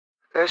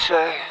they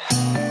say.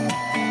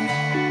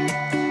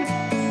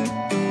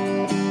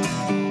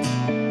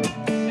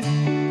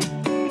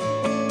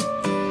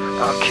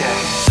 Okay.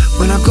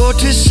 When I go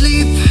to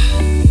sleep,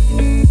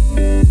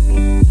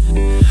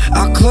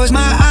 I close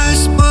my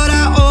eyes but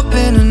I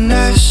open a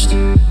nest.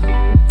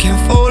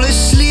 Can't fall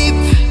asleep.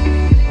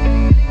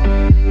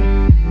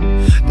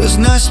 Those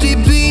nasty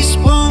beats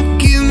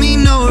won't give me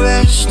no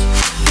rest.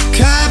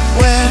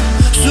 Cobweb,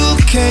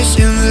 suitcase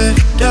in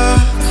the dark.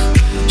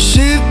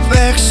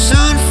 Shipwreck,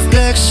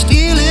 sunflex,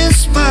 stealing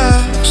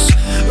sparks.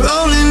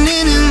 Rolling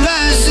in and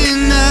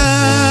rising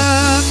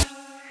up.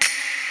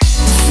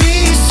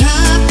 Freeze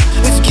time,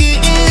 it's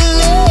getting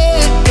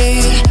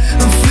late.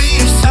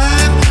 Freeze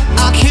time,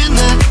 I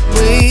cannot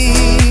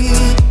wait.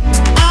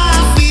 I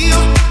feel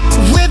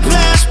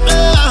whiplash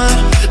blood.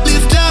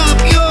 Lift up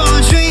your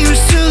dreams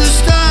to the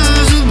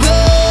stars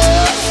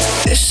above.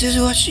 This is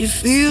what she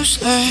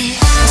feels like.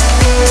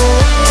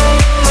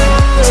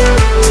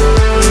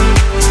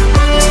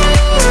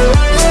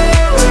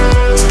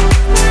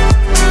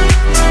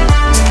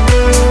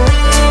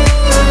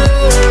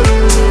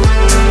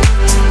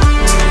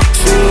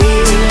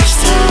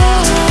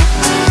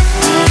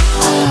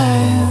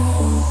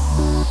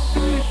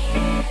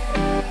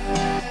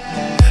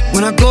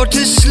 When I go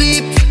to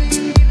sleep,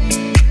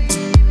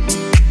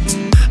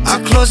 I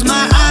close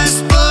my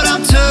eyes but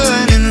I'm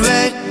turning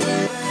red.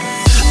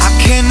 I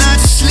cannot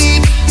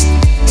sleep.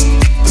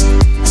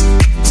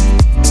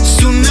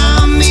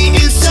 Tsunami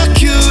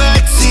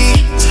insecurity.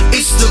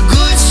 It's the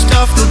good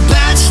stuff, the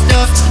bad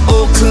stuff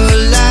all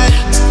collide.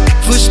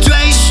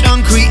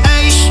 Frustration,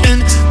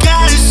 creation,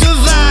 gotta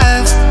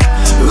survive.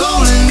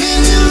 Rolling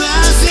in and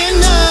rising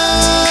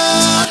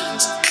up.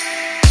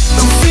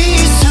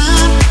 Freeze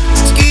time,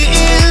 it's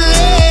getting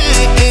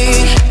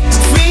late.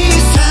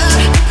 Freeze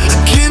time, I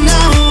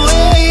cannot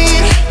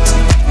wait.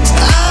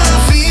 I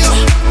feel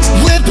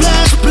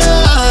whiplash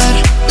blood.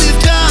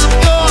 Lift up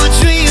your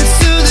dreams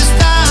to the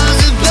stars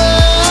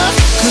above.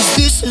 'Cause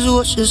this is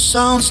what she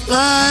sounds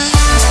like.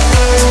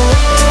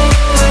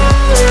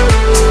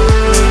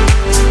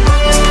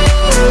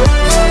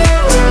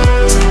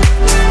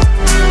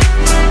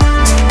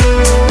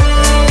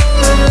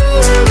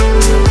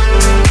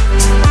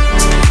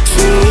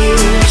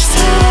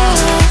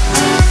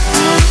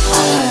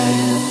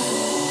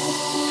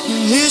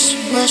 This is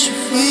what she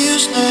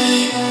feels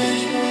like.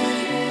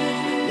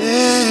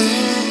 Yeah.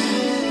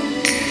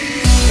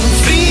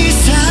 Freeze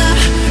time,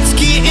 it's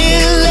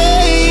getting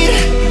late.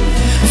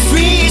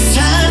 Freeze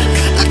time,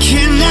 I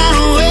cannot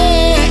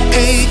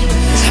wait.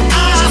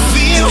 I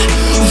feel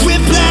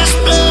whiplash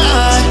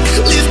blood.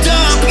 Lift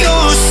up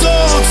your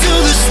soul to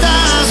the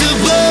stars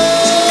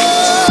above.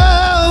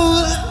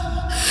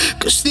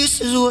 'Cause this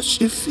is what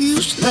she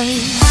feels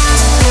like.